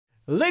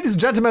Ladies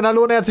and Gentlemen,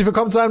 hallo und herzlich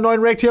willkommen zu einem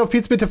neuen React hier auf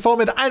PeteSpeed TV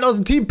mit allen aus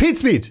dem Team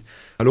PeteSpeed.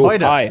 Hallo.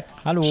 Heute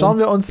Hallo. schauen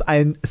wir uns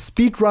ein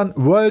Speedrun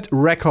World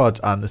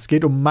Record an. Es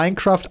geht um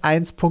Minecraft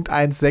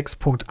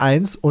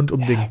 1.16.1 und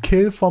um den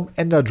Kill vom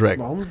Ender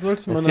Dragon. Warum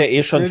sollte man das ist ja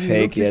eh schon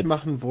fake jetzt jetzt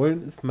machen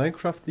wollen? Ist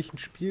Minecraft nicht ein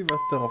Spiel, was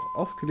darauf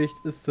ausgelegt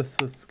ist, dass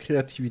das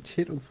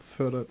Kreativität und so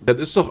fördert? Das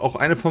ist doch auch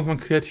eine Form von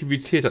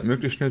Kreativität, das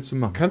möglichst schnell zu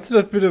machen. Kannst du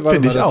das bitte, warte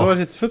Finde mal, ich auch. das dauert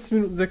jetzt 14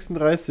 Minuten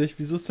 36.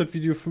 Wieso ist das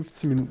Video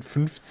 15 Minuten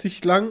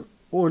 50 lang?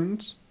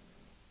 Und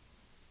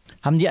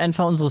Haben die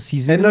einfach unsere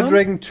Season Ender genommen?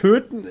 Dragon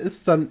töten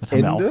ist dann Das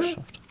haben wir auch Ende.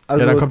 geschafft.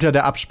 Also, Ja, dann kommt ja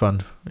der Abspann.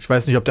 Ich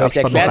weiß nicht, ob der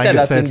Vielleicht Abspann noch erklärt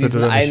er das in reingezählt wird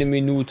diesen oder eine nicht.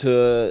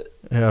 Minute.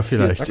 Ja,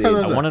 vielleicht. Da kann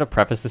er I sein. wanted to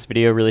preface this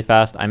video really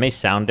fast. I may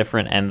sound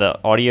different and the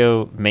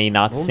audio may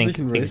not Warum sync sich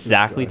ein Racist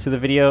exactly guy? to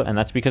the video, and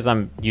that's because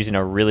I'm using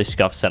a really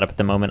scuffed setup at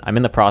the moment. I'm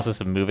in the process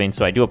of moving,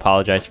 so I do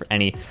apologize for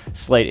any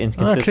slight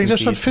inconsistencies. klingt ja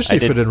schon fishy I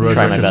did für den World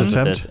try my Records best with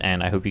Attempt. this,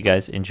 and I hope you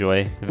guys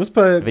enjoy Ich muss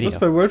bei Video.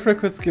 World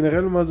Records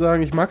generell immer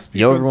sagen, ich mag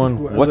Yo, Speedruns everyone,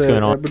 nicht, what's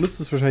going er on? benutzt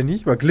es wahrscheinlich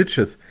nicht, aber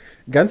Glitches.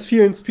 In ganz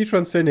vielen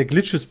Speedruns werden ja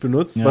Glitches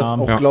benutzt, Ja. was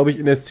auch, Ja. glaube ich,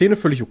 in der Szene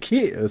völlig okay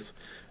ist.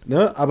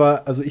 Ne?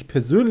 Aber also ich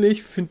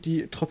persönlich finde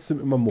die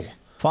trotzdem immer Much.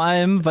 Vor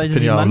allem, weil Finde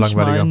sie ich auch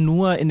manchmal langweiliger.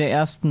 nur in der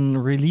ersten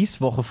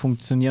Release-Woche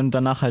funktionieren und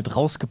danach halt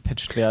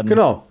rausgepatcht werden.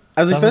 Genau.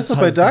 Also ich Das weiß ist noch,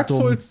 bei halt so Dark dumm.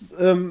 Souls,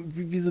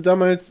 wie sie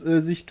damals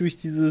sich durch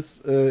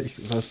dieses,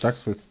 war das Dark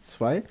Souls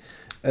 2?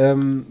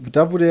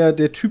 Da wo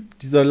der Typ,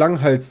 dieser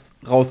Langhals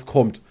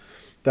rauskommt,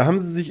 da haben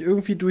sie sich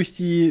irgendwie durch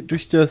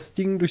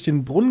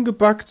den Brunnen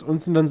gebackt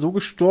und sind dann so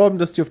gestorben,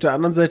 dass die auf der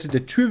anderen Seite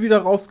der Tür wieder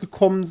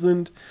rausgekommen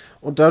sind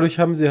und dadurch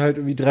haben sie halt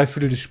irgendwie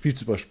 3/4 des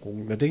Spiels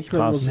übersprungen. Da denke ich mir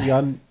immer Krass. so,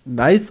 ja,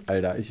 nice,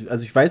 Alter.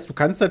 Ich weiß, du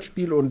kannst das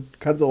Spiel und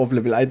kannst auch auf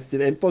Level 1 den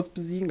Endboss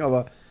besiegen,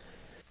 aber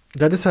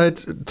Das ist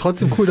halt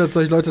trotzdem cool, dass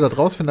solche Leute das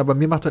rausfinden, aber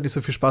mir macht das nicht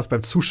so viel Spaß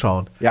beim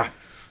Zuschauen. ja,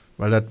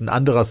 Weil das ein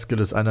anderer Skill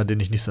ist, einer, den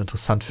ich nicht so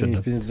interessant ich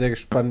finde. bin sehr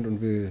gespannt und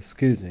will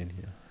Skill sehen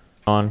hier.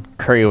 on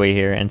Curryway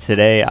here, and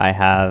today I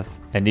have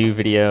a new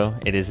video.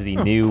 It is the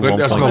new Drück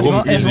erst mal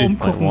rum, easy.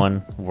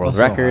 1.1 world Ach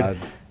so. record.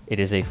 It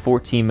is a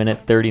 14-minute,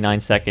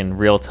 39-second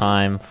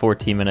real-time,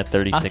 14-minute,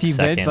 Ach, die 36-second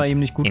Welt war ihm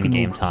nicht gut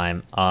in-game genug.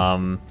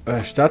 time.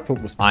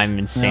 Startpunkt muss I'm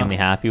insanely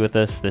happy with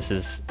this. This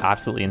is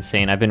absolutely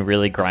insane. I've been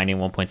really grinding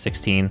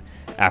 1.16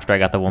 after I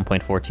got the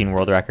 1.14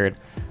 world record.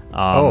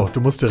 Oh, du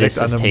musst direkt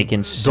this has an einem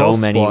taken so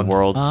Dorf many spawnen.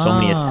 worlds, so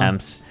many Ah.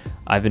 attempts.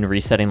 I've been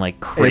resetting like Ey,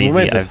 crazy.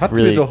 Moment, das I've hatten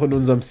really wir doch in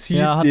unserem Seed,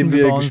 Ja, hatten den wir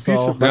wir bei uns gespielt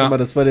auch. haben. Warte Ja. mal,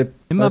 das war der.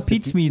 Immer war das der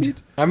Pete's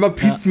Meat. Einmal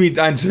Pete's Meat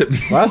eintippen.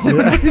 War es der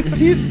Pete's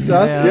Seed?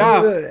 Das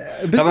Ja.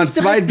 bist Da waren nicht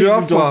zwei direkt neben dem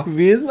Dörfer. Dorf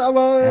gewesen,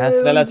 aber Ja,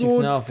 ist relativ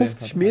so nah auf jeden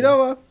 50 Fall. Meter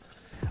war.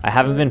 I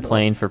haven't been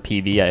playing for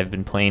PB. I've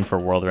been playing for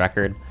world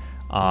record,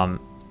 and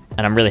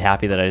I'm really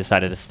happy that I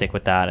decided to stick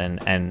with that and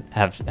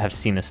have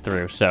seen this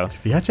through. So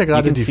Wie hat ja you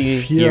gerade can die see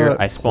 4 here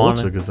I spawn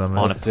Brote on a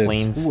gesammelt? Was ist denn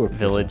plains Truhe, Peter?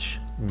 village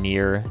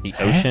near the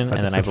ocean, Was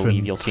and ist then I das für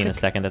believe ein you'll see in a Trick?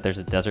 second that there's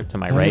a desert to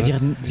my Ja, right. wir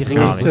Wieso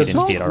Ja, ist wir der sehen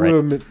es hier Truhe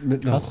already.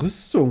 mit einer Krass.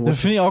 Rüstung? Das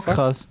finde ich auch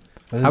krass.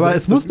 Aber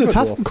es muss eine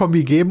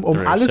Tastenkombi geben, um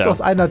Through, alles so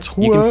aus einer you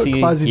Truhe can see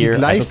quasi die here I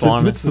gleichste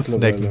spawn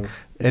mitzusnacken.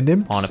 Er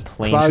nimmt on a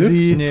plain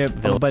quasi Nee,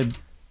 aber bei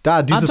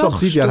da, dieses doch,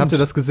 Obsidian. stimmt. Habt ihr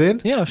das gesehen?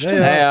 ja, stimmt.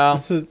 Ja.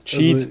 Ist das,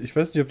 Cheat. Also, ich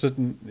weiß nicht, ob das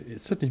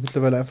ist das nicht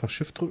mittlerweile einfach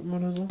Shift drücken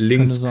oder so?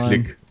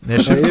 Linksklick. Ne,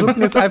 Shift drücken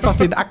ist einfach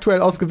den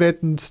aktuell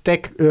ausgewählten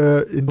Stack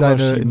in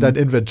dein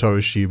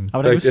Inventory schieben.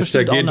 Aber da Vielleicht gibt's ist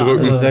der bestimmt auch G drücken.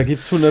 eine Also, da andere.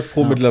 gibt's 100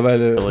 Pro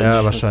mittlerweile. Village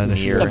Ja,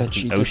 wahrscheinlich. near Aber the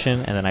cheated. ocean,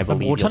 and then I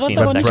believe Brot you'll hat see in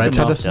er a aber nicht second Bright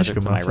hat there's das a nicht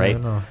desert to my gemacht. Ja, right.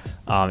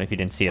 genau. If you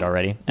didn't see it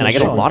already, and I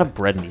get a schon. lot of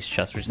bread in these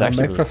chests, which is Mein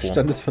actually really cool.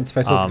 Minecraft-Stand ist von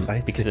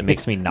 2013. Because it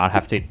makes me not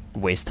have to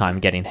waste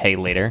time getting hay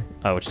later,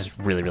 which is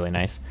really, really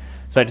nice.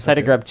 So I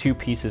decided to grab 2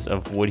 pieces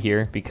of wood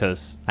here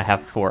because I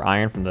have 4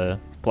 iron from the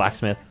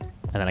blacksmith,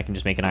 and then I can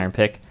just make an iron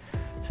pick,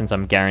 since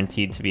I'm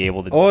guaranteed to be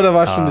able to Oh, da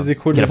war schon eine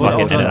Sekunde get a vor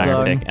bucket and an Auto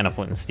iron sagen. pick and a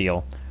flint and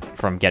steel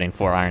from getting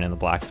 4 iron in the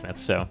blacksmith.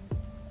 So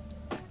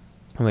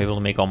I'm able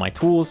to make all my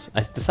tools.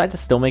 I decided to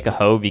still make a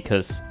hoe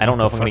because I don't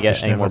know if I'm gonna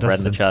get any more bread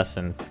in the chest,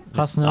 and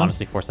Krass, it's ne?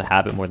 honestly forced a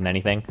habit more than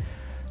anything.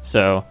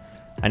 So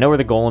I know where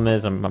the golem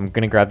is. I'm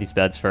gonna grab these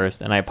beds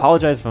first, and I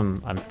apologize if I'm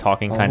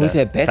talking Oh, kind holt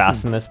der of Betten?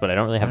 fast in this, but I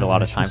don't really have a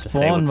lot of time to say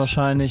Spawn what's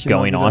wahrscheinlich immer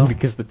going on wieder.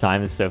 because the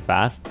time is so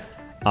fast.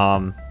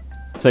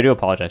 So I do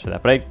apologize for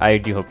that, but I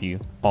do hope you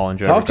all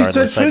enjoy. Hör auf dich zu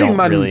Regardless, I entschuldigen, don't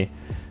Mann. really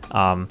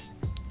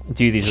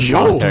do these as Jo,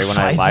 commentary when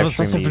I Scheiße, live was ist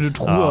das stream denn für eine these.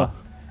 Truhe?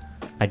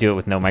 I do it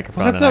with no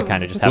microphone, Was and I ist da-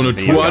 kind of just so have eine a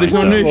video Tour hatte ich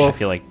noch going, so I nicht.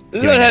 feel like Ja,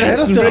 doing da it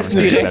hättest is du better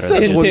direkt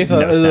than darunter,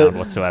 no also- sound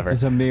whatsoever.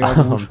 Ist ja mega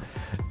gut.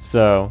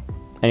 So,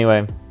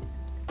 anyway,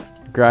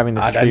 grabbing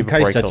this Ah, tree dann kann before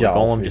I ich kill das the ja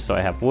auch golem, just so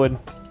I have wood.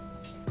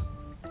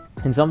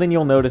 And something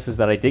you'll notice is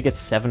that I did get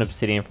 7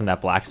 obsidian from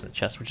that blacksmith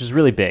chest, which is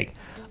really big.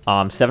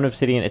 7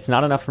 obsidian, it's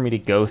not enough for me to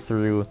go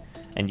through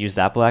and use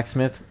that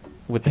blacksmith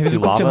with the Hey, wieso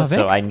 2 guckt der lava,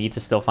 mal so weg? I need to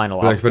still find a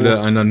lava Vielleicht, weil der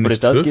pool, einen but nicht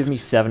it does trifft. give me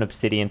 7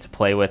 obsidian to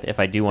play with if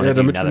I do want Ja,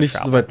 to do damit du nether nicht so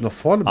travel, weit nach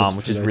vorne bist.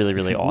 which is vielleicht. really, Wie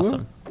really viel Uhr?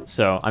 awesome.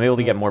 So I'm able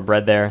to get more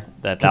bread there.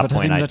 At Okay, that was hat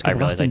point, ihm I das realized I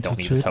gebracht, don't ihn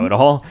need zu this hoe töten? at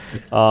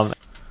all.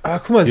 Ah,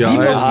 guck mal, Ja,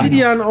 7 ja.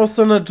 Obsidian aus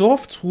so einer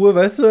Dorftruhe,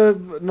 weißt du,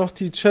 noch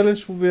die Challenge,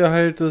 wo wir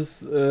halt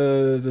das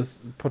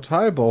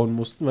Portal bauen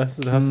mussten, weißt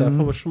du, da hast du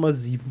einfach schon mal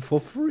 7 for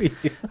free.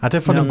 Hat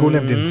er von dem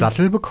Golem den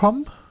Sattel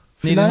bekommen?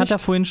 Nee, den hat er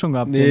vorhin schon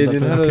gehabt. Nee, den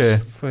Sattel. hat Okay.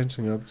 er vorhin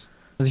schon gehabt.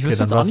 Also ich Okay, wüsste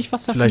dann jetzt auch war's nicht,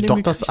 was er vielleicht von doch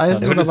dem das gekriegt hat.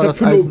 Eisen. Ja, Oder das war ist das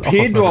für ein Eisen auch aus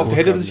einer OP-Dorf. Truhe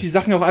Hätte quasi? sich die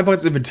Sachen auch einfach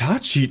ins Inventar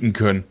cheaten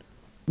können.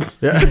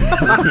 Ja.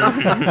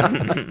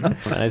 And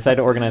I decided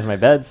to organize my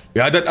beds.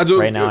 Ja, also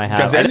Right now I have-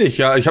 ganz ehrlich,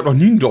 ja, ich habe noch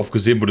nie ein Dorf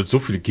gesehen, wo es so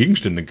viele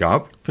Gegenstände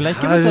gab.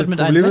 Vielleicht gibt es halt mit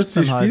das Problem ist, die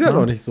 1,16 halt, Spieler ne?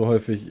 noch nicht so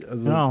häufig.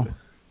 Also, Genau.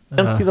 I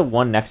don't see the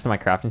one next to my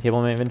crafting table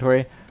in my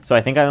inventory, so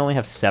I think I only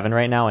have 7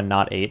 right now and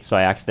not 8, so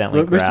I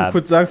accidentally Ich möchte grabbed.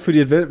 kurz sagen, für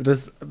die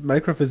das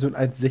Minecraft-Version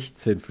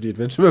 1.16, für die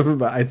Adventure haben wir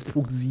bei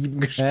 1.7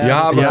 gespielt.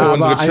 Ja, aber für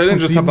unsere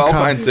Challenges haben wir auch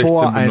 1.7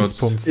 vor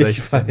 1.16 benutzt.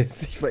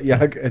 1.16. Ja,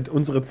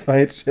 unsere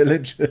 2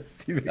 Challenges,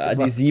 die wir Ja, die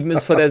gemacht 7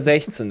 ist vor der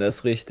 16, das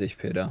ist richtig,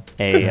 Peter.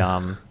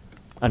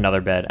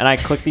 Another bed, and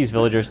I clicked these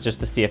villagers just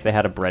to see if they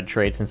had a bread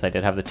trade, since I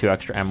did have the 2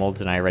 extra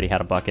emeralds and I already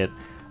had a bucket,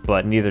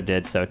 but neither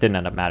did, so it didn't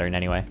end up mattering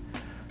anyway.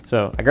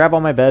 So I grab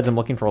all my beds. I'm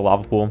looking for a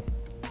lava pool.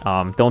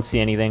 Don't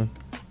see anything.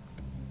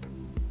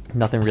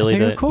 Nothing really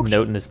hier to geguckt?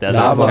 note in this desert.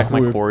 Lava Check my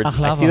pool. chords. Ach,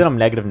 I see Lava.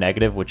 that I'm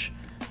negative, which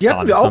Die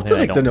hatten wir auch something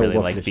I direkt an don't der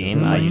really like Oberfläche.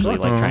 being. I usually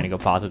like trying to go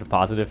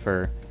positive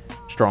for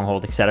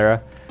stronghold,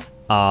 etc.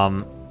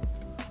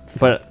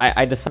 But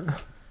I decided.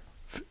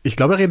 Ich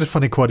glaube, er redet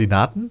von den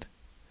Koordinaten.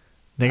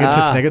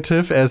 Negative, Ah.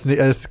 negative. Er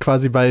ist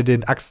quasi bei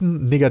den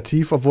Achsen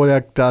negativ, obwohl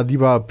er da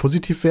lieber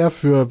positiv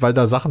wäre, weil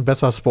da Sachen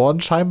besser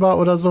spawnen scheinbar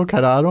oder so.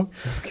 Keine Ahnung.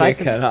 Okay,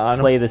 keine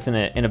Ahnung. Play this in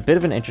a bit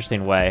of an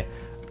interesting way.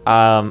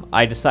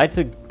 I decide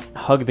to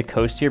hug the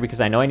coast here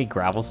because I know I need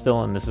gravel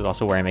still, and this is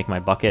also where I make my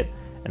bucket,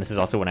 and this is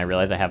also when I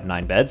realize I have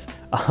 9 beds,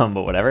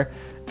 but whatever.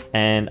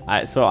 And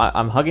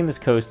I'm hugging this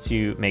coast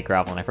to make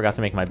gravel, and I forgot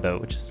to make my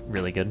boat, which is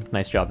really good.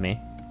 Nice job, me.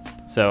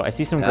 So I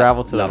see some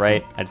gravel to the lovely.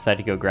 right. I decide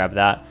to go grab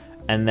that,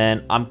 and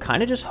then I'm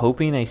kind of just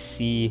hoping I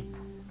see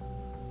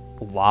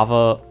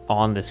lava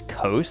on this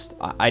coast.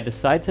 I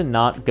decide to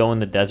not go in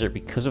the desert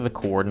because of the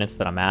coordinates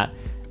that I'm at,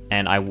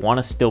 and I want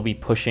to still be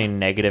pushing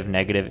negative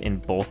in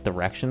both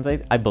directions,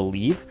 I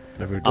believe.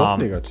 Er will doch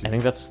negativ. I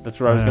think that's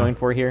what I was going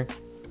for here.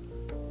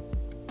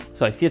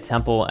 So I see a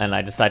temple, and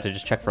I decide to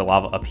just check for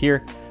lava up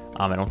here.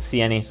 I don't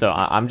see any, so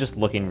I'm just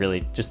looking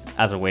really just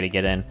as a way to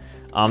get in.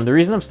 The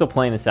reason I'm still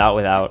playing this out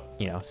without,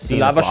 Die seeing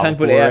Lava this scheint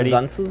wohl pool eher im already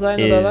Sand zu sein,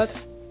 oder was?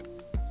 is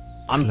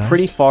I'm Vielleicht.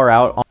 pretty far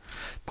out on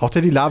Braucht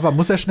er die Lava?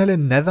 Muss er schnell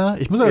in Nether?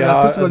 Ich muss aber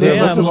Ja, kurz also überlegen,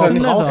 er was du muss überhaupt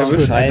in Nether. brauchst für einen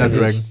Wahrscheinlich. Ender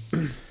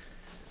Dragon.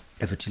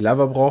 Er wird die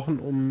Lava brauchen,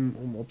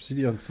 um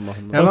Obsidian zu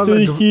machen. Ja, aber Brauchst du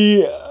nicht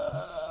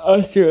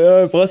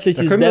du- brauchst du nicht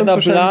Da die können wir uns Nether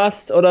wahrscheinlich-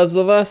 Blast oder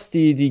sowas,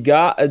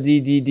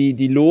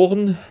 die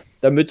Loren,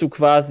 damit du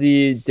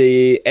quasi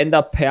die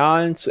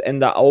Enderperlen zu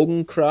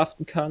Enderaugen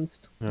craften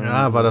kannst?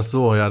 Ja, war das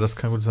so? Ja, das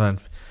kann gut sein.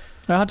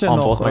 Er hat ja On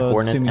noch both my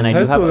coordinates, 10 and I Das Minuten. do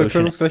heißt have aber, wir ocean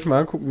können uns gleich mal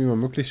angucken, wie man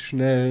möglichst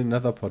schnell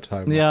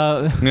Nether-Portal macht.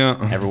 Ja, Ja.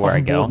 everywhere Auf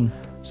I dem go. Boden.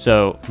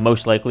 So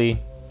most likely,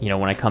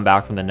 when I come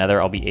back from the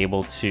Nether, I'll be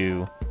able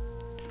to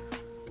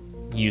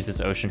use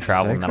this ocean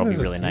travel, and that'll be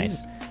really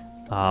nice.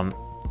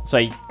 So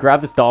I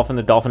grab this dolphin.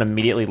 The dolphin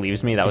immediately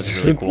leaves me. That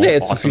was really cool. Der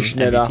ist so viel Awesome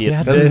schneller. MVP. Der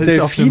hat- Dass es Der ist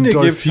auf dem Delfine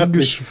gibt, Delfin hat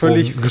mich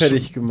völlig gesprungen.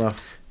 fertig gemacht.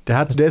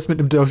 Der ist mit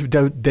einem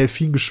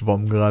Delfin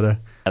geschwommen gerade.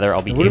 Nether,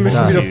 I'll be Da wurde able mir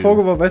schon wieder to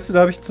vorgeworfen, weißt du, da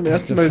habe ich zum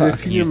ersten Mal fuck?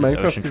 Delfine in Use this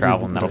Minecraft ocean gesehen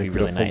travel, und that'll be direkt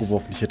wieder really nice.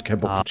 vorgeworfen, ich hätte keinen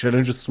Bock, die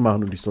Challenges zu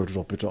machen und ich sollte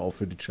doch bitte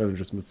aufhören, die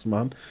Challenges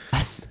mitzumachen.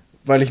 was?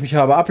 Weil ich mich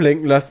habe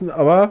ablenken lassen,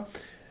 aber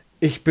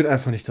ich bin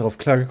einfach nicht darauf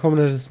klargekommen,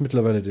 dass es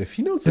mittlerweile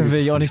Delfine aus Da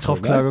wäre ich auch nicht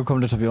drauf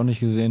klargekommen, das habe ich auch nicht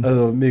gesehen.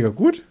 Also mega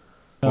gut.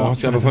 Oh,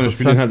 hast du einfach von den das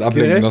Spielen halt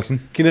ablenken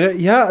lassen.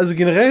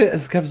 Generell,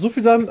 es gab so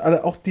viele Sachen,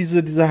 auch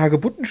diese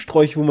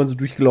Hagebuttensträuche, wo man so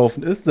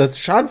durchgelaufen ist, da ist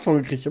Schaden von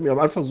gekriegt. Ich habe mich am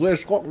Anfang so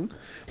erschrocken,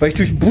 weil ich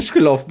durch den Busch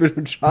gelaufen bin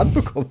und Schaden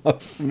bekommen habe.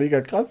 Das ist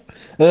mega krass.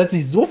 Da hat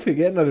sich so viel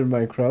geändert in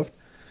Minecraft.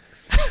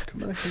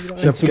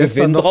 Ich habe Zu gestern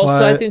gewinnen noch brauchst du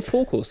mal, halt den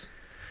Fokus.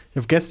 ich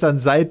habe gestern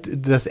seit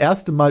das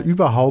erste Mal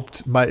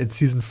überhaupt mal in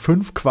Season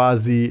 5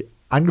 quasi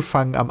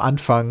angefangen am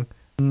Anfang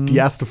die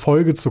erste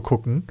Folge zu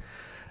gucken.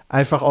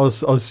 Einfach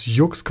aus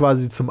Jux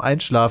quasi zum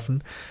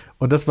Einschlafen.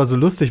 Und das war so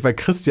lustig, weil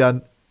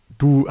Christian,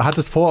 du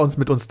hattest vor uns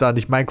mit uns da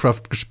nicht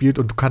Minecraft gespielt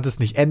und du kanntest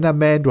nicht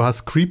Enderman, du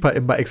hast Creeper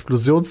immer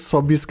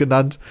Explosionszombies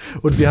genannt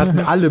und wir hatten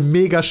alle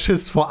mega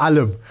Schiss vor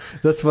allem.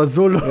 Das war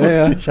so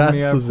lustig Mega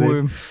anzusehen.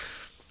 cool.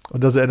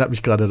 Und das erinnert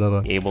mich gerade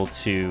daran. able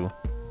to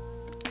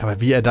Aber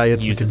wie er da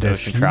jetzt mit use dem this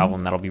ocean Delfin, travel,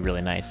 and that'll be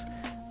really nice.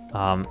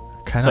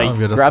 keine So Ahnung,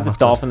 wie er I das grab this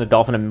gemacht hat. dolphin. The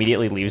dolphin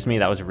immediately leaves me.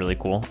 That was really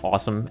cool.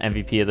 Awesome.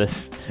 MVP of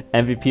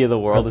the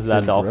world is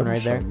that dolphin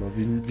right there.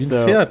 Wie ein So,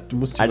 Pferd. Du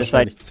musst ihn I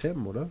wahrscheinlich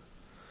zähmen, oder?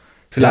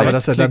 Ja, aber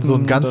dass er dann so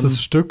ein klicken, ganzes dann-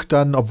 Stück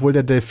dann, obwohl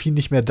der Delfin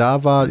nicht mehr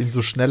da war, ihn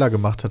so schneller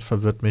gemacht hat,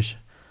 verwirrt mich.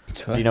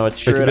 It's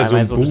Vielleicht true. I gibt er so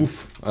might as einen well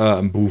just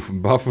ein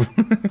Buff.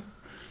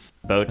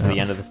 boat to the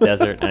end of this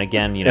desert. And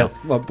again,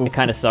 Erstmal buff. it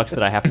kind of sucks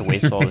that I have to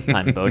waste all this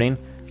time boating,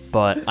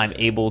 but I'm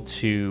able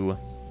to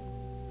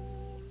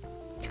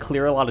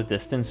clear a lot of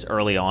distance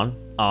early on,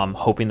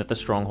 hoping that the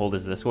stronghold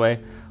is this way,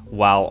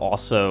 while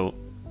also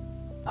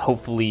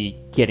hopefully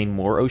getting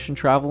more ocean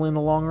travel in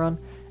the long run.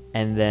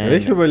 And then Wenn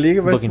ich mir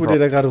überlege, weißt du, looking wo for- der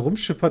da gerade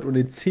rumschippert und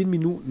in 10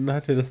 Minuten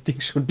hat er das Ding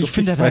schon durch. Ich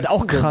finde das halt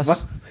auch Weißt du,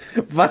 krass.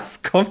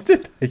 Was kommt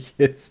denn da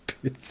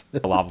jetzt bitte?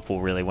 a lava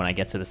pool really when I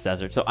get to this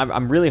desert. So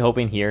I'm really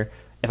hoping here.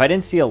 If I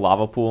didn't see a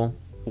lava pool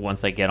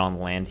once I get on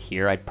land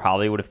here, I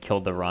probably would have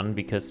killed the run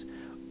because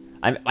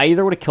I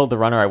either would have killed the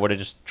run or I would have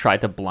just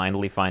tried to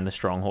blindly find the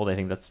stronghold. I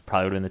think that's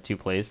probably would have been the two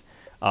plays.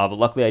 But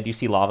luckily I do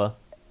see lava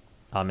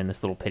in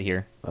this little pit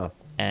here. Oh.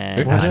 And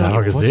Hast du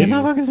Lava gesehen?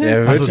 Lava gesehen?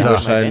 Er Also hört die da.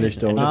 wahrscheinlich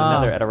da into unten. the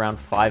nether at around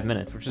 5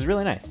 minutes, which is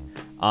really nice.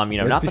 You know,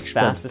 Jetzt not bin the ich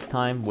gespannt. fastest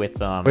time with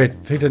Wait,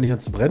 fängt er nicht an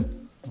zu brennen?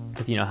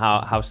 with, you know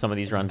how some of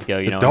these runs go.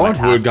 You know, in my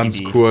Dauert wohl past ganz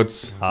PB,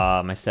 kurz.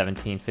 my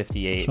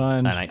 1758, Scheint.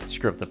 and I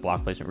screw up the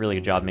block placement. Really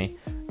good job, me.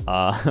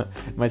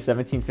 My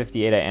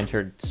 1758, I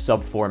entered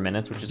sub 4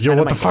 minutes, which is Yo, kind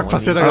of what my the fuck goal in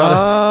passiert these. da gerade?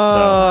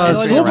 Ah, So,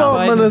 so entering baut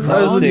around- man das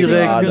also Genau.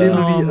 direkt, indem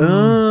du die...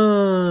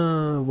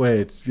 Genau.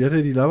 Wait, wie hat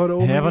er die Lava da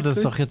oben Hä, aber das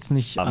ist gekriegt? doch jetzt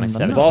nicht Aber aneinander.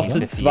 mein Der brauchte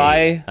 1758,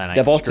 zwei, nein,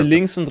 der brauchte script.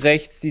 links und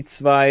rechts die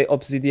 2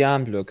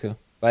 Obsidianblöcke,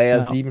 weil er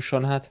Ja. 7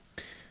 schon hat.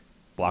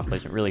 Block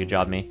placement. Really good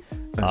job, me.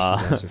 Ah,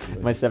 stimmt,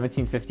 ja, My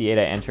 1758, I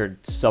entered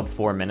sub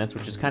 4 minutes,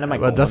 which is kind of my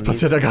goal. Aber das in these.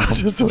 passiert da gerade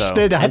so So,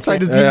 schnell. Der hat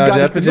seine entering- 7 gar der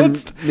nicht hat mit dem-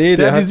 benutzt. Nee,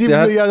 der hat die 7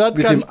 der Jahre hat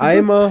mit gar dem nicht benutzt.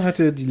 Eimer hat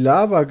er die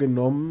Lava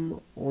genommen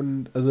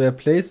und also er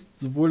placed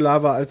sowohl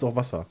Lava als auch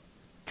Wasser.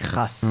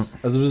 Krass.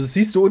 Also das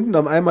siehst du unten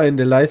am Eimer in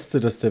der Leiste,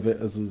 dass der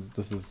also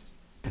das ist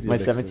My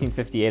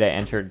 1758, I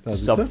entered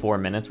siehst sub du? 4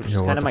 minutes, which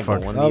Yo, is kind of what my the goal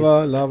fuck? in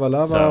Lava, these.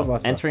 Lava, So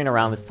Wasser. entering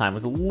around this time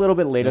was a little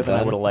bit later than I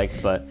Okay. would have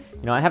liked, but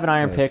you know I have an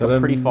iron Yeah, pick. so I'm then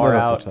pretty far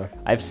another out. portal.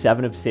 I have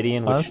 7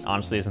 obsidian, which Was?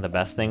 honestly isn't the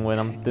best thing when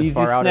I'm this Easy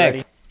far out snack.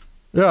 already.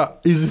 Ja,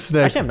 easy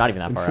snack. Actually, I'm not even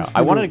that In far 5 out.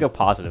 I wanted to Minuten.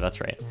 go positive.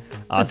 That's right. So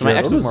Der my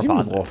hat X auch was nur more 7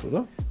 positive. gebraucht,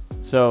 oder?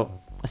 So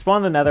I spawn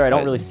in the nether. I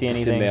don't really see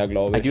Bisschen anything. mehr,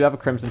 glaub I ich. do have a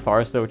crimson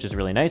forest though, which is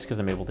really nice because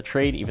I'm able to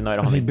trade even though I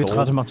don't Also have die any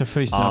Bitrate gold. macht ja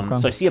völlig den Abgang.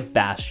 So I see a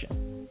bastion,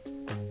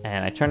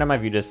 and I turn on my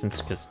view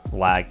distance because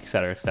lag,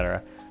 etc.,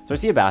 etc. So I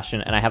see a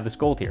bastion, and I have this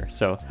gold here.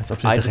 So Als ob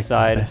die I direkt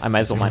decide am I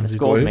might as well mine this besten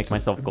gold, sieht. make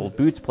myself gold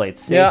boots, play it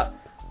safe. Ja.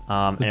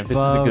 And if this is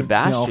war a good mir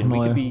auch bastion, we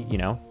neu. could be, you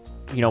know,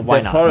 why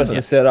Der not? Forest Yeah.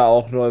 ist ja da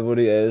auch neu, wo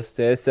der ist.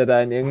 Der ist ja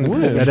da in irgendeinem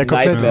Cool. Ja, der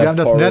komplette, Nightmare wir haben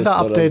das Forest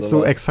Nether-Update oder so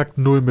sowas. exakt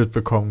 0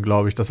 mitbekommen,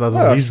 glaube ich. Das war so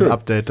ein Ja,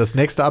 Riesen-Update. Das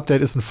nächste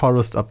Update ist ein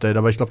Forest-Update,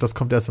 aber ich glaube, das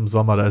kommt erst im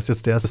Sommer. Da ist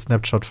jetzt der erste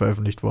Snapshot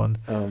veröffentlicht worden.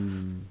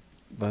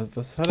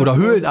 Was hat er Oder für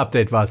was?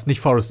 Höhlen-Update war es, nicht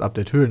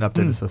Forest-Update.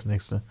 Höhlen-Update ist das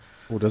nächste.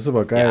 Oh, das ist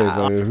aber geil, Ja.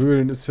 weil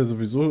Höhlen ist ja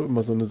sowieso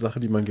immer so eine Sache,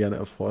 die man gerne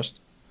erforscht.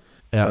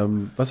 Ja.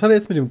 Was hat er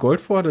jetzt mit dem Gold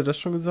vor? Hat er das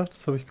schon gesagt?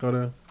 Das habe ich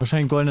gerade.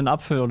 Wahrscheinlich einen goldenen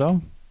Apfel, oder?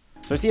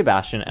 So I see a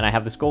bastion, and I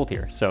have this gold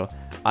here. So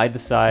I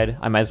decide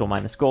I might as well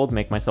mine this gold,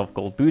 make myself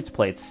gold boots,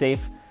 play it safe.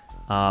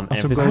 And Ach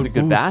so, if this is a gold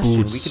good boots. bastion,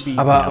 we Boots. could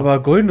be. Aber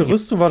goldene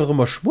Rüstung war doch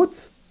immer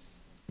Schmutz.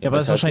 Ja, aber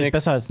das ist besser als wahrscheinlich nix.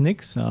 besser als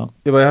nix, ja.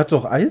 Ja, aber er hat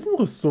doch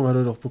Eisenrüstung, hat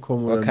er doch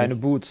bekommen, Aber oder keine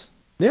nicht? Boots.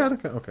 Nee, hat er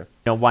keine. Okay.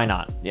 You know, why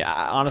not?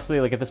 Yeah, honestly,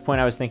 like at this point,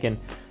 I was thinking,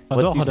 Ah,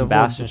 let's doch, do hat some er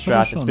wohl. bastion Das hat er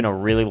strats. It's schon. been a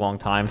really long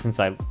time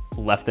since I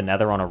left the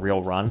Nether on a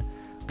real run.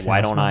 Why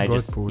lass don't mal I Gold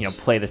just, you know, Boots.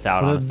 play this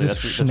out? Oder Honestly, das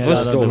that's schneller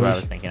really what I dadurch.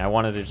 was thinking. I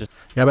wanted to just.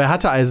 Ja, aber er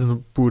hatte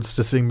Eisenboots,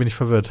 deswegen bin ich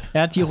verwirrt.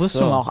 Er hat die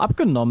Rüstung auch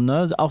abgenommen,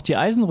 ne? Auch die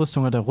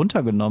Eisenrüstung hat er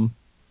runtergenommen.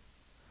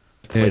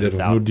 Nee, der this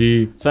hat out. nur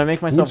die. So I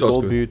make myself Boots gold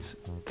ausgewählt.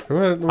 boots.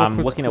 Können wir noch mal I'm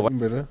kurz looking at gucken,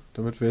 bitte?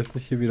 Damit wir jetzt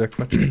nicht hier wieder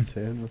Quatsch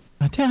erzählen.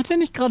 Hat er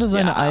nicht gerade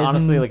seine Yeah,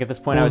 honestly, like at this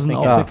point, I was Hosen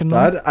thinking, auch Ja,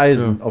 weggenommen? da hat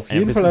Eisen. Auf and if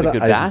jeden this Fall is hat a er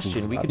good Eisenboots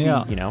bastion, we could an.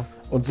 Ja. be, you know.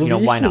 Und so you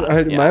know, wie why ich not?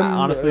 halt in Yeah, meinem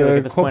honestly, like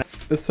at this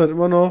Kopf ist halt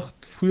immer noch,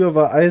 früher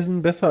war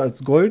Eisen besser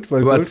als Gold, weil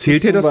Aber Gold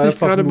erzählt ihr das war nicht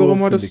einfach gerade, nur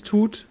warum er für das nix.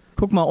 tut?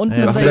 Guck mal, unten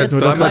Ja, ist das er ist halt jetzt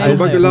nur, dass er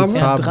dreieinhalb. Eisenboots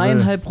Er hat haben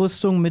will. 3,5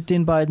 Rüstungen mit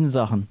den beiden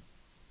Sachen.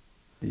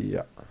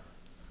 Ja.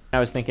 I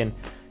was thinking,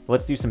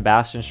 let's do some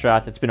bastion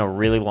strats. It's been a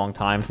really long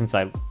time since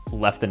I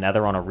left the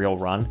Nether on a real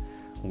run.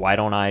 Why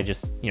don't I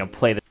just, you know,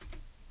 play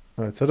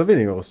Jetzt hat er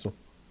weniger Rüstung.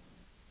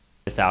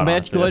 this out? Aber er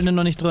hat die honestly? goldene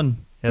noch nicht drin.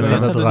 Jetzt Ja,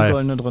 hat er die 3.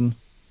 goldene drin.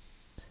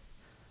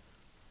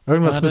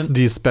 Irgendwas Ja, müssen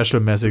die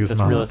Special-mäßiges That's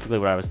machen. realistically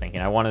what I was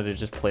thinking. I wanted to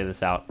just play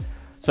this out.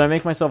 So I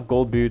make myself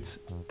gold boots.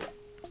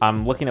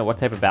 I'm looking at what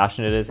type of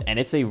bastion it is, and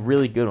it's a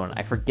really good one.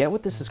 I forget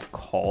what this is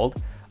called.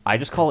 I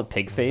just call it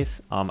pig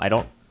face. I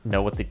don't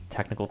know what the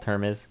technical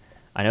term is.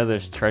 I know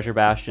there's treasure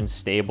bastions,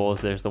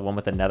 stables, there's the one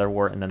with the nether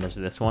wart, and then there's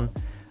this one.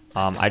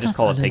 I just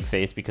call it pig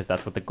face because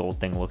that's what the gold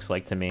thing looks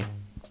like to me.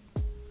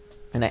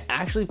 And I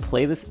actually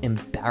play this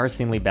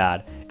embarrassingly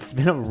bad. It's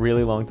been a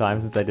really long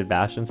time since I did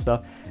bastion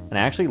stuff, and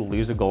I actually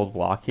lose a gold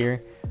block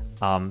here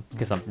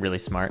because I'm really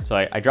smart. So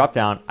I dropped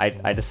down.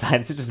 I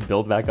decided to just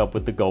build back up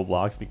with the gold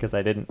blocks because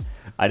I didn't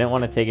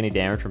want to take any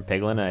damage from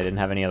Piglin, and I didn't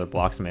have any other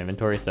blocks in my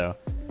inventory. So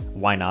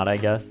why not? I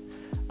guess.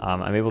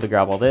 I'm able to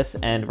grab all this,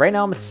 and right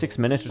now I'm at 6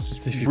 minutes, which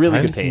Sich is wie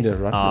really good peinlich in pace.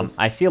 der Run ist.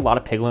 I see a lot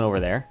of Piglin over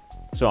there,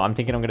 so I'm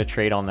thinking I'm gonna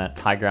trade on that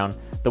high ground.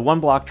 The one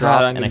block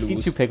drops, dann and I see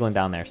 2 gelost. Piglin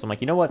down there. So I'm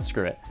like, you know what?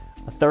 Screw it.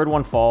 A third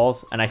one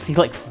falls, and I see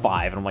like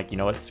 5, and I'm like, you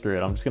know what? Screw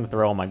it. I'm just gonna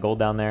throw all my gold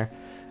down there,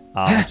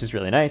 which is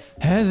really nice.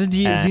 Hä,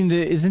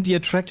 sind die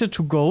attracted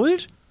to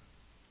gold?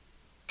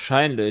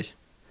 Wahrscheinlich.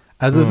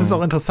 Also es ist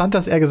auch interessant,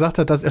 dass er gesagt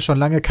hat, dass er schon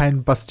lange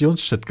keinen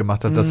Bastions-Shit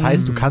gemacht hat. Das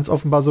heißt, du kannst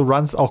offenbar so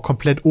Runs auch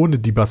komplett ohne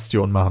die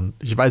Bastion machen.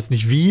 Ich weiß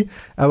nicht wie,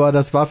 aber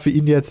das war für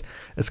ihn jetzt,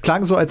 es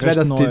klang so, als wäre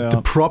das the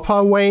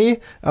proper way,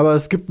 aber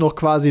es gibt noch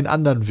quasi einen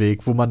anderen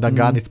Weg, wo man dann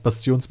gar nichts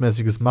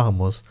Bastionsmäßiges machen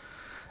muss.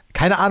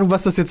 Keine Ahnung,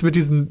 was das jetzt mit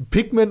diesen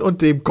Pigment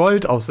und dem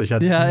Gold auf sich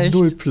hat. Ja, echt.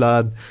 Null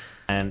Plan.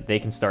 And they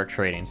can start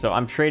trading. So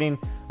I'm trading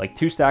like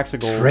 2 stacks of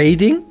gold.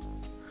 Trading?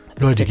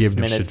 Leute geben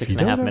den Shit 6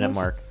 wieder, and a half oder minute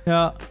was? mark.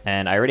 Ja.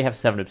 And I already have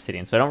 7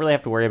 obsidian, so I don't really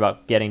have to worry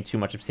about getting too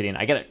much obsidian.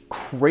 I get a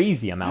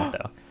crazy amount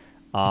though.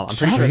 I'm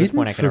pretty sure at this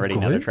point I can already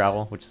nether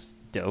travel, which is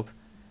dope.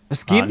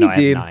 Was geben No, die I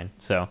have dem? 9.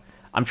 So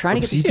I'm trying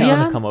to get these Obsidian?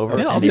 people to come over.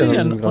 Ja, and they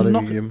Obsidian.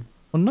 do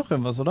Und noch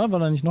irgendwas, oder? War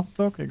da nicht noch ein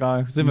Block?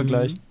 Egal, sehen wir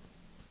gleich.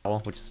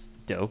 travel, which is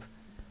dope.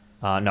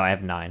 No, I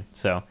have 9.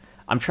 So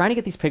I'm trying to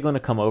get these piglin to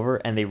come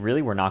over, and they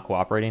really were not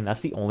cooperating.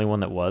 That's the only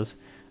one that was.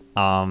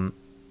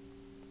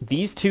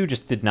 These two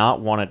just did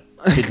not want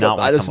to come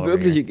over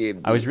here.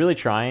 geben. I was really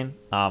trying.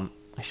 I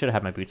should have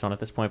had my boots on at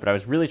this point, but I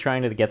was really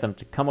trying to get them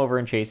to come over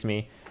and chase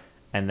me,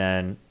 and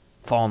then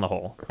fall in the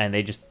hole. And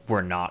they just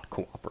were not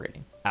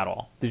cooperating at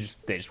all. They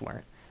just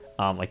weren't.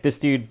 Like this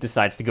dude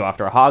decides to go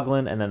after a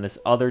hoglin, and then this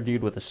other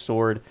dude with a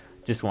sword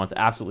just wants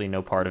absolutely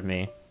no part of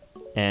me.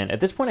 And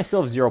at this point, I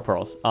still have 0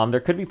 pearls.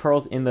 There could be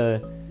pearls in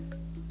the.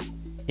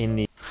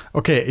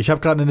 Okay, ich habe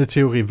gerade eine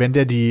Theorie. Wenn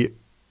der die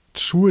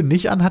Schuhe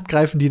nicht anhat,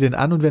 greifen die den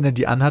an, und wenn er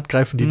die anhat,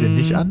 greifen die den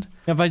nicht an?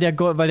 Ja, weil der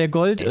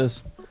Gold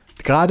ist.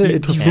 Gerade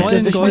interessiert er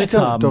sich Gold nicht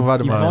dafür. haben. Doch,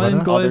 warte Die mal. wollen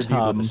Warte. Gold Other dude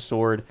haben. with a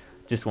sword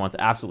just wants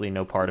absolutely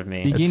no part of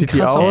me. Die gehen zieht die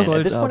krass aus. auf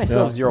At this Gold point, I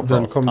ab. still have 0 dann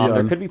pearls. kommen die There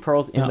an. could be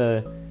pearls in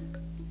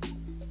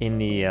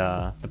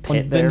Ja. the pit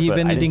Und there, wenn but du I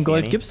didn't den see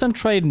Gold any. gibst, dann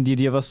traden die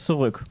dir was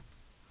zurück.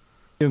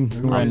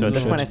 Irgendein So random at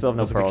this point, I Shit. still have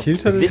no Also pearls.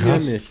 gekillt hat er This ja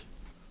dude nicht.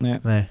 Nee.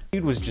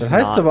 was just Das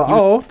heißt not- aber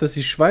auch, dass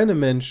die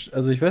Schweinemenschen,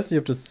 also ich weiß nicht,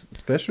 ob das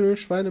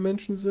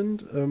Special-Schweinemenschen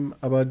sind,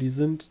 aber die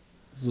sind,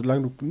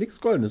 solange du nichts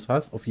Goldenes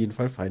hast, auf jeden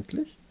Fall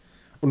feindlich.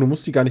 Und du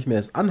musst die gar nicht mehr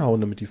erst anhauen,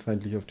 damit die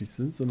feindlich auf dich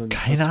sind, sondern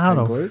Keine hast du kein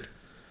Ahnung. Gold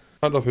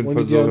Hat auf jeden und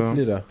Fall die so, gehen ins ja.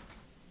 Leder.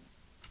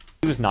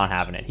 He was not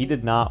having it. He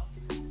did not.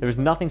 There was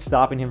nothing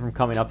stopping him from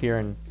coming up here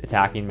and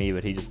attacking me,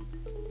 but he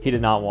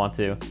did not want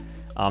to.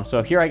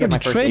 So here I get Die my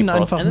first 8 traden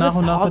pearls, einfach and then nach this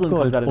und nach das hoglin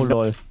Gold. comes out of Oh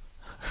nowhere. lol.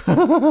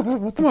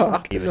 Guck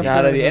mal,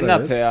 Ja, da die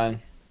Enderperlen.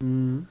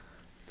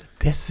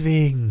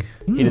 Deswegen.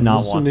 He did not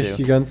Musst du want nicht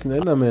die to. ganzen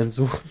Endermen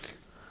suchen.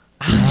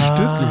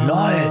 Stimmt, lol.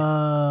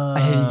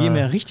 Alter, die geben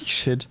ja richtig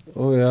Shit.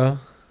 Oh ja.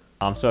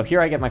 So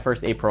here I get my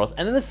first 8 pearls,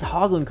 and then this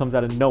hoglin comes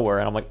out of nowhere,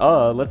 and I'm like,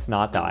 let's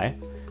not die.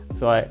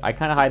 So I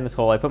kind of hide in this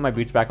hole. I put my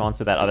boots back on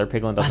so that other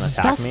piglin Was doesn't ist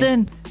attack das me.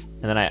 denn?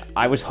 And then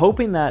I was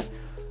hoping that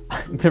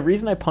the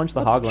reason I punched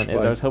the That's hoglin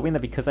is I was hoping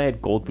that because I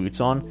had gold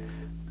boots on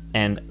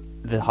and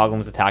the hoglin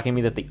was attacking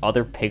me, that the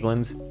other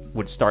piglins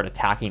would start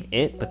attacking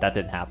it, but that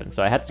didn't happen.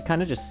 So I had to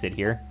kind of just sit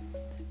here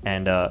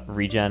and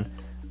regen.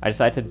 I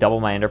decided to double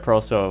my ender pearl,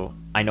 so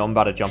I know I'm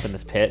about to jump in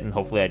this pit, and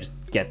hopefully I just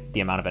get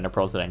the amount of ender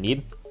pearls that I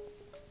need.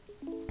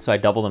 So I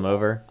double them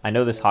over. I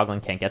know this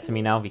hoglin can't get to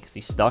me now because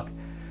he's stuck.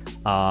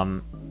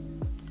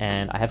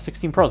 And I have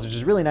 16 pearls, which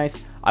is really nice.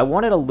 I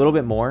wanted a little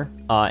bit more.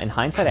 In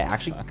hindsight, I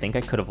actually think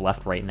I could have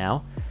left right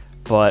now,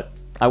 but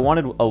I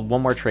wanted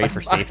one more trade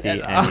for safety,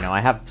 and you know,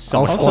 I have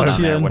so much gold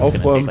down there. What's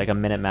it gonna take, like a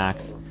minute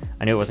max?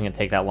 I knew it wasn't gonna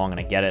take that long, and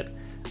I get it.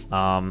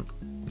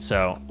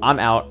 So I'm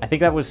out. I think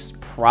that was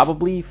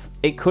probably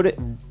it could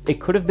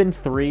have been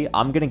 3.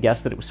 I'm gonna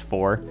guess that it was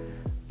 4.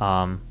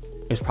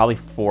 It was probably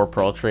 4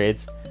 pearl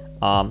trades.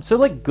 So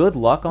like good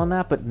luck on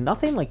that, but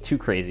nothing like too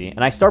crazy.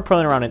 And I start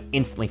pearling around and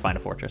instantly find a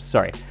fortress.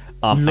 Sorry.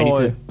 I need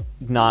to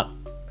not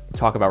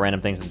talk about random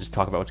things and just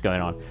talk about what's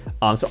going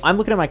on. So I'm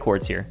looking at my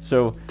chords here.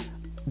 So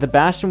the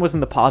bastion was in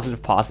the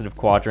positive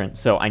quadrant,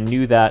 so I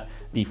knew that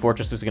the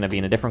fortress was going to be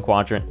in a different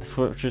quadrant. This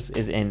fortress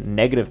is in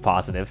negative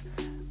positive,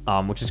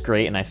 which is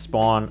great, and I I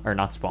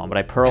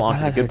pearl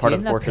onto the good part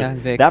of the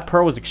fortress. That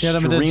pearl was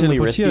extremely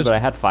risky, but I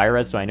had fire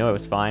res, so I know it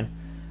was fine.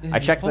 I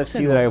checked to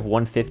see that I have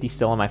 150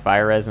 still on my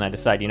fire res, and I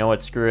decide, you know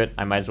what, screw it,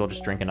 I might as well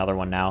just drink another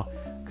one now,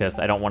 because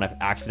I don't want to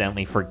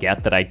accidentally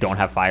forget that I don't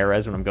have fire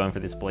res when I'm going for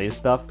this blaze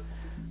stuff.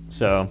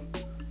 So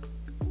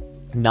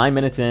 9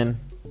 minutes in,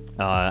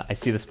 I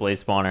see this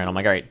blaze spawner, and I'm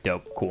like, alright,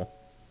 dope, cool.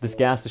 This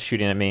gas is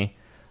shooting at me.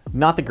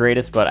 Not the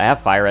greatest, but I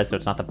have fire res, so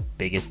it's not the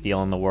biggest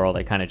deal in the world.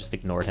 I kind of just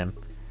ignored him.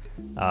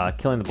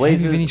 Killing the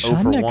blazes, 0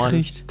 for 1.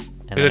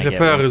 And then I get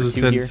 1 for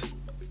 2 here.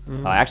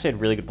 I actually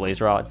had really good blaze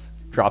rods.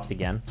 Drops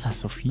again. Das ist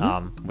so viel.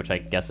 Which I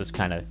guess is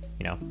kind of,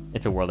 you know,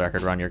 it's a world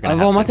record run. You're gonna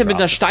Aber warum have macht er mit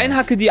einer drops.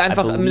 Steinhacke, die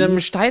einfach mit einem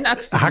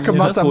Steinachs... Hacke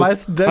macht am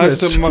meisten Damage.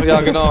 Heißt, ja,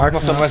 genau,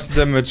 macht am meisten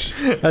Damage.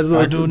 Also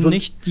Weil du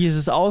nicht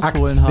dieses Ausholen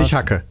Axt, hast. nicht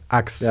Hacke.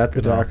 Axt. Der hat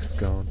mit der Axt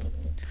gehauen.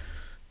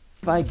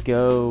 If I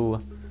go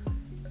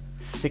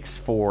 6,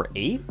 4,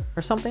 8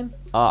 or something,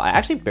 I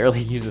actually barely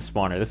use the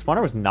spawner. The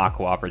spawner was not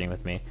cooperating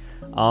with me.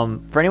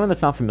 For anyone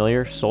that's not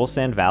familiar, Soul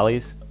Sand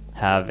Valleys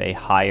have a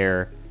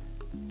higher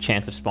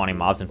chance of spawning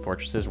mobs in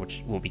fortresses,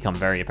 which will become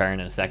very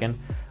apparent in a second.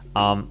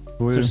 So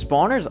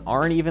spawners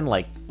aren't even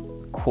like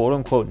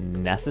quote-unquote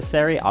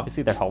necessary.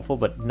 Obviously, they're helpful,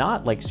 but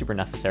not, like, super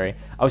necessary.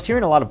 I was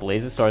hearing a lot of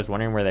blazes, so I was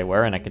wondering where they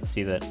were, and I could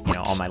see that, you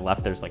know, on my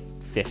left, there's, like,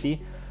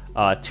 50.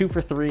 2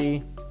 for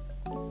 3,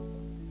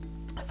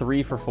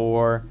 3 for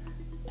 4,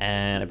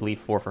 and I believe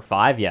 4 for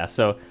 5. Yeah,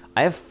 so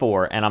I have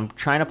 4, and I'm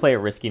trying to play it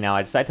risky now.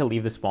 I decided to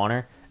leave the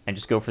spawner and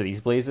just go for these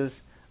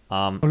blazes.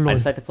 I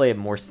decided to play it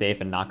more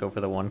safe and not go for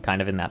the one kind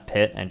of in that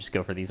pit and just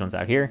go for these ones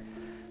out here.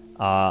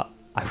 I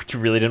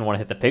really didn't want to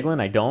hit the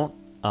piglin. I don't.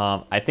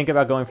 I think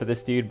about going for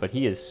this dude, but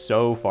he is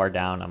so far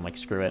down. I'm like,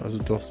 screw it. Also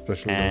doch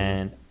special.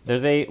 And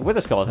there's a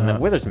wither skeleton that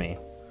withers me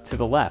to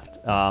the left.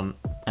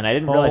 And I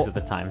didn't realize at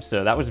the time,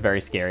 so that was very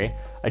scary.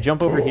 I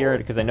jump over here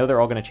because I know they're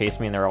all going to chase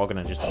me and they're all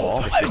going to just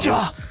fall, which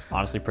is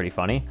honestly pretty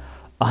funny.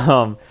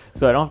 So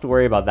I don't have to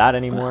worry about that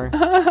anymore.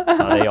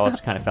 They all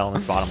just kind of fell in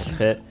this bottomless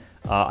pit.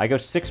 I go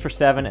 6 for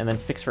 7 and then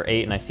 6 for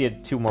 8, and I see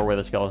 2 more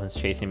wither skeletons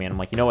chasing me, and I'm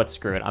like, you know what,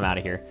 screw it, I'm out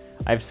of here.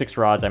 I have 6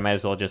 rods, I might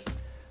as well just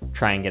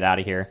try and get out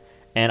of here.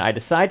 And I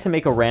decide to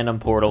make a random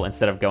portal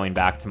instead of going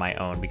back to my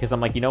own, because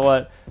I'm like, you know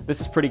what, this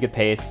is pretty good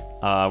pace,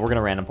 we're going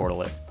to random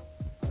portal it.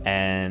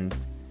 And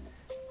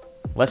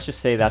let's just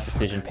say that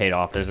decision paid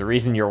off. There's a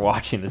reason you're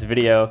watching this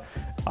video.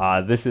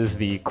 This is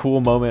the cool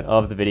moment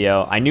of the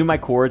video. I knew my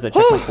cords, I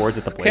checked my cords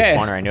at the blaze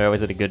spawner, I knew I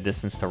was at a good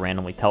distance to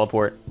randomly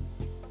teleport.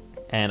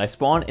 And I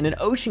spawned in an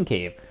ocean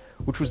cave,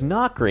 which was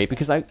not great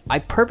because I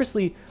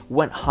purposely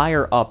went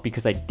higher up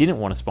because I didn't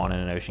want to spawn in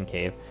an ocean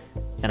cave,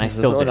 and I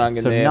still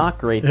did. So not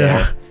great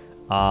there.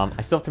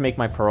 I still have to make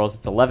my pearls.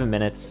 It's 11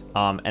 minutes,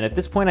 and at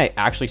this point I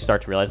actually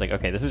start to realize, like,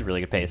 okay, this is really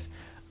good pace.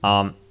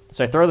 So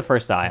I throw the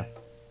first eye,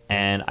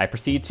 and I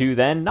proceed to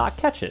then not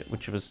catch it,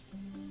 which was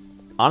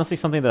honestly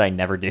something that I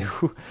never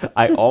do.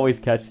 I always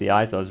catch the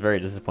eye, so I was very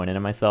disappointed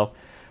in myself.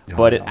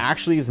 But it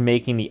actually is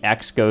making the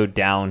X go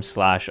down /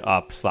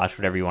 up /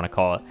 whatever you want to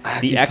call it.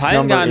 Die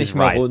fallen gar nicht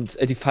mehr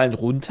runter. Die fallen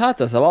runter?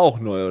 Das ist aber auch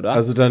neu, oder?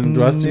 Also dann,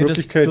 du hast die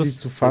Möglichkeit, die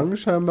zu fangen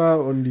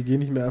scheinbar, und die gehen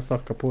nicht mehr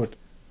einfach kaputt.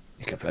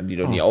 Ich glaube, wir haben die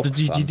doch nie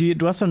aufgefangen.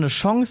 Du hast doch eine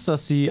Chance,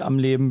 dass sie am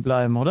Leben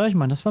bleiben, oder? Ich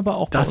meine, das war aber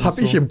auch das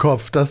habe ich im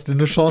Kopf, dass du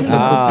eine Chance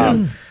hast, dass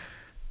sie...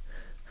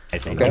 I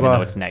think, even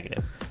though it's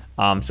negative.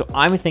 So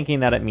I'm thinking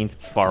that it means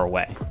it's far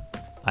away.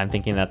 I'm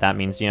thinking that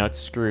means, you know, it's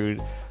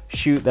screwed.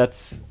 Shoot,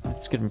 it's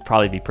gonna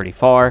probably be pretty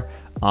far.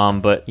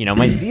 But you know,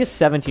 my Z is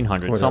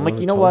 1700, so I'm like,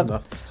 you know what?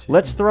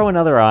 Let's throw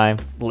another eye.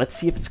 Let's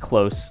see if it's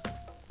close.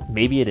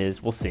 Maybe it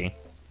is. We'll see.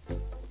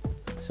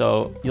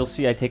 So you'll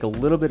see I take a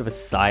little bit of a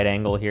side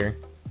angle here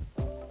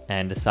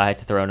and decide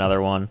to throw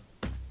another one.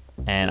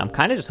 And I'm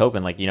kind of just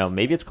hoping, like, you know,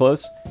 maybe it's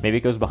close. Maybe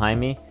it goes behind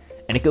me.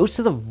 And it goes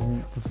to the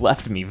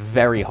left of me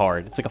very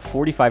hard. It's like a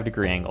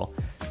 45-degree angle.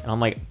 And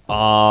I'm like,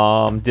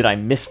 did I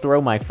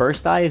misthrow my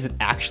first eye? Is it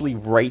actually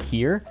right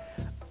here?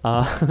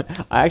 I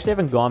actually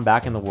haven't gone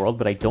back in the world,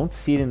 but I don't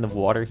see it in the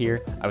water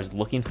here. I was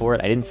looking for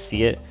it. I didn't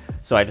see it.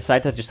 So I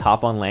decided to just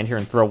hop on land here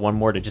and throw one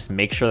more to just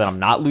make sure that I'm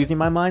not losing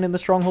my mind and the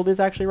stronghold is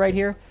actually right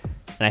here.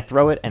 And I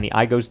throw it, and the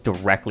eye goes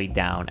directly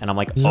down. And I'm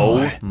like,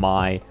 oh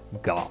my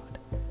god.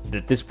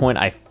 At this point,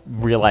 I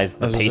realized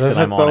the pace that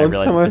I'm on. I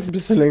realized damals ein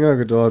bisschen länger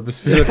gedauert,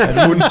 bis wir du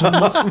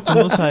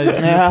musst halt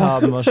Glück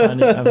haben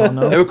wahrscheinlich einfach,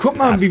 ne? Aber guck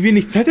mal, wie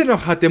wenig Zeit er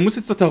noch hat. Der muss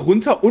jetzt doch da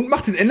runter und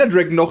macht den Ender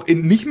Dragon noch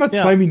in nicht mal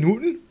 2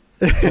 Minuten.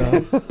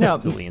 Ja,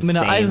 mit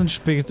einer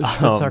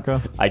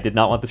Eisenspitzhacke. I did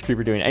not want this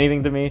creeper doing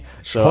anything to me,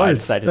 so I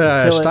decided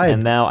to just kill it,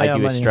 and now I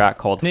do a strat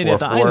called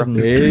 4-4.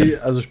 Nee,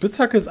 also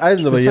Spitzhacke ist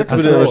Eisen, aber jetzt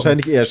würde er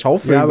wahrscheinlich eher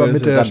schaufeln. Ja, aber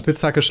mit der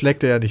Spitzhacke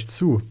schlägt er ja nicht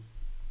zu.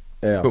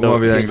 Yeah. So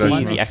you'll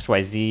see the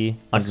XYZ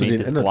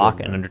underneath this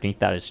block, and underneath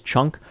that is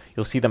Chunk.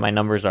 You'll see that my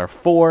numbers are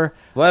 4.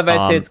 Woher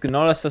weißt du jetzt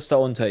genau, dass das da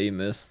unter ihm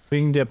ist?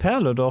 Wegen der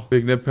Perle doch.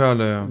 Wegen der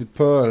Perle, ja. Die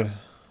Pearl.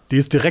 Die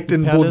ist direkt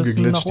in den Boden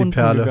geglitscht, die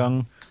Perle.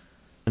 Gegangen.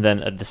 And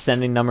then a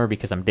descending number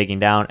because I'm digging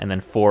down, and then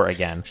 4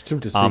 again.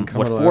 Stimmt, deswegen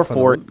kann man what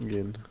 4-4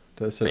 gehen.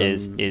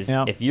 Is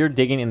if you're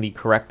digging in the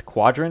correct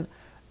quadrant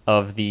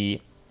of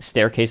the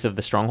staircase of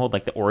the stronghold,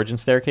 like the origin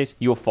staircase,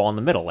 you will fall in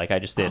the middle, like I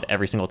just did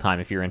every single time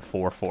if you're in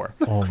 4-4.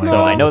 Oh my so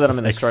God, I know that I'm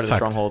in the start of the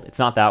stronghold. It's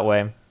not that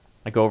way.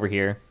 I go over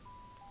here.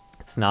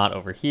 It's not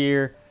over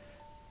here.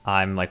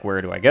 I'm like, where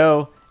do I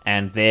go?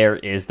 And there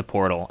is the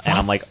portal. And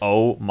I'm like,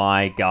 oh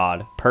my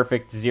god.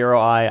 Perfect 0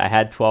 eye. I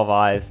had 12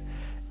 eyes.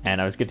 And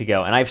I was good to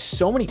go. And I have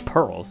so many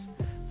pearls.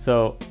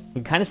 So you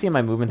can kind of see in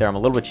my movement there, I'm a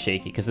little bit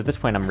shaky. Because at this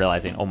point, I'm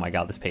realizing, oh my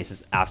god, this pace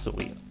is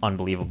absolutely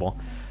unbelievable.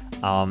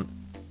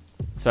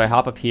 So I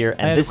hop up here.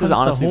 And this is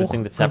honestly the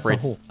thing that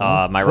separates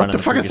my run in the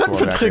previous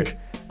world record.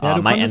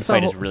 My end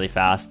fight is really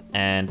fast.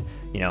 And,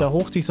 you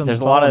know, there's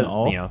a lot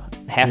of, you know,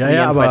 half of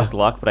the end fight is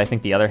luck, but I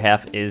think the other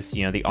half is,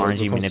 you know, the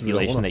RNG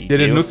manipulation that you do.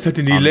 Der nutzt halt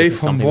den Delay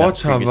vom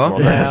Water, wa?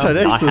 Ja, ist halt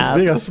echt, das ist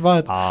mega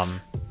smart.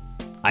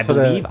 I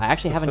believe, I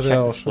actually haven't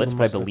checked the splits,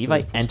 but I believe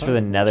I enter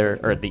the nether,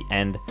 or the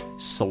end,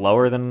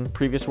 slower than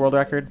previous world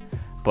record.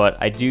 But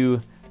I do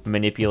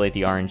manipulate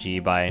the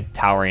RNG by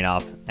towering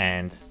up,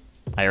 and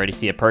I already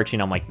see it perching.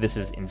 I'm like, this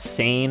is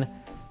insane.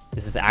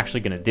 This is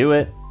actually gonna do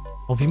it.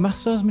 Oh, wie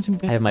machst du das mit dem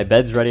Bett? I have my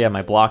beds ready, I have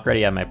my block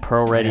ready, I have my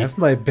pearl ready. I have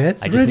my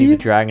beds ready? I just need the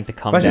dragon to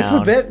come down. Was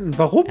für Betten?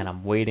 Warum? And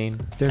I'm waiting.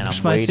 Der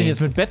schmeißt den jetzt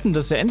mit Betten,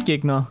 das ist der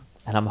Endgegner.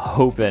 And I'm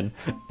hoping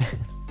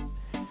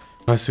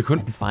 30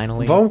 Sekunden.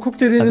 finally. Warum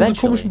guckt ihr den in so Eventually.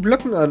 komischen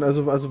Blöcken an?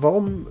 Also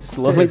warum?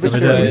 Slowly Der but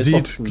Damit er surely.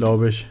 sieht,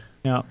 glaube ich.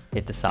 Ja.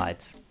 It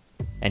decides.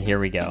 And here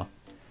we go.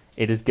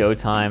 It is go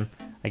time.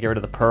 I get rid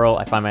of the pearl.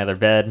 I find my other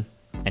bed.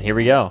 And here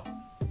we go.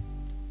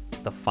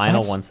 The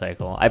final What? one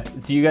cycle.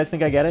 Do you guys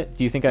think I get it?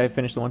 Do you think I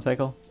finished the one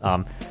cycle?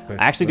 I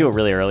actually do it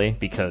really early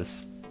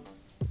because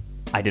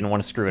I didn't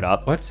want to screw it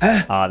up. What?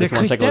 Der This one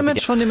kriegt cycle Damage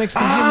is von dem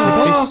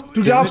explodierenden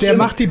Du darfst Der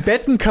macht die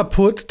Betten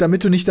kaputt,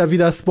 damit du nicht da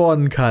wieder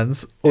spawnen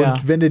kannst. Und Ja.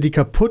 wenn der die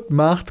kaputt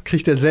macht,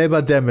 kriegt er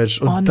selber Damage.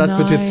 Und Oh, das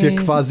wird jetzt hier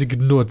nice. quasi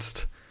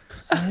genutzt.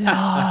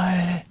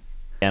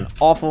 and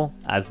awful,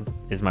 as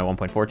is my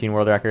 1.14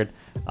 world record.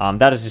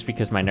 That is just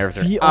because my nerves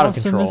are Wie out of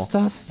awesome control. ist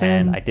das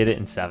denn? And I did it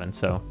in 7,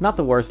 so not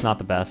the worst, not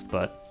the best,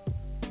 but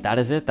that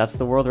is it. That's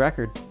the world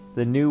record.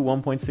 The new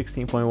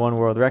 1.16.1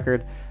 world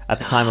record. At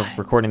the time of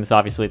recording this,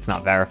 obviously it's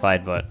not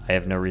verified, but I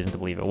have no reason to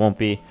believe it won't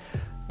be.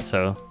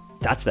 So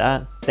that's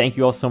that. Thank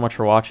you all so much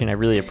for watching. I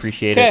really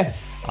appreciate Okay,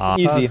 it.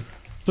 easy.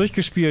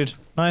 Durchgespielt.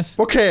 Nice.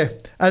 Okay,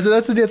 also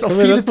das sind jetzt auch Können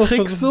wir viele das mal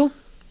Tricks so.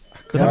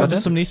 Das haben wir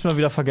bis zum nächsten Mal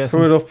wieder Können wir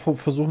vergessen. doch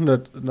versuchen, das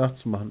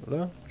nachzumachen,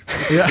 oder?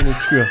 Ja. Eine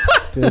Tür.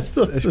 Der ist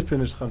echt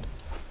penetrant.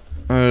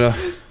 Alter.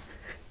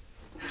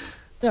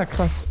 Ja,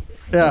 krass.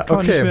 Ja, Kann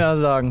man nicht okay. mehr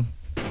sagen.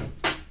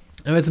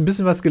 Wir haben jetzt ein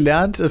bisschen was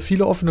gelernt,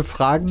 viele offene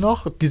Fragen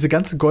noch. Diese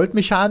ganze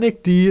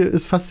Goldmechanik, die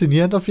ist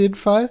faszinierend auf jeden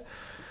Fall.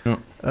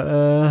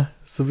 Ja.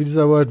 So wie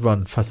dieser World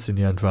Run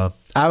faszinierend war.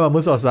 Aber man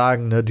muss auch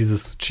sagen, ne,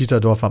 dieses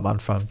Cheater-Dorf am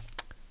Anfang,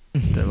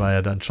 der war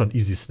ja dann schon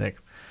easy Snack.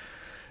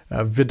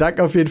 Ja, wir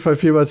danken auf jeden Fall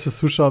vielmals fürs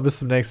Zuschauen. Bis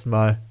zum nächsten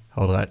Mal.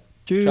 Haut rein.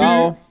 Tschüss.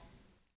 Ciao.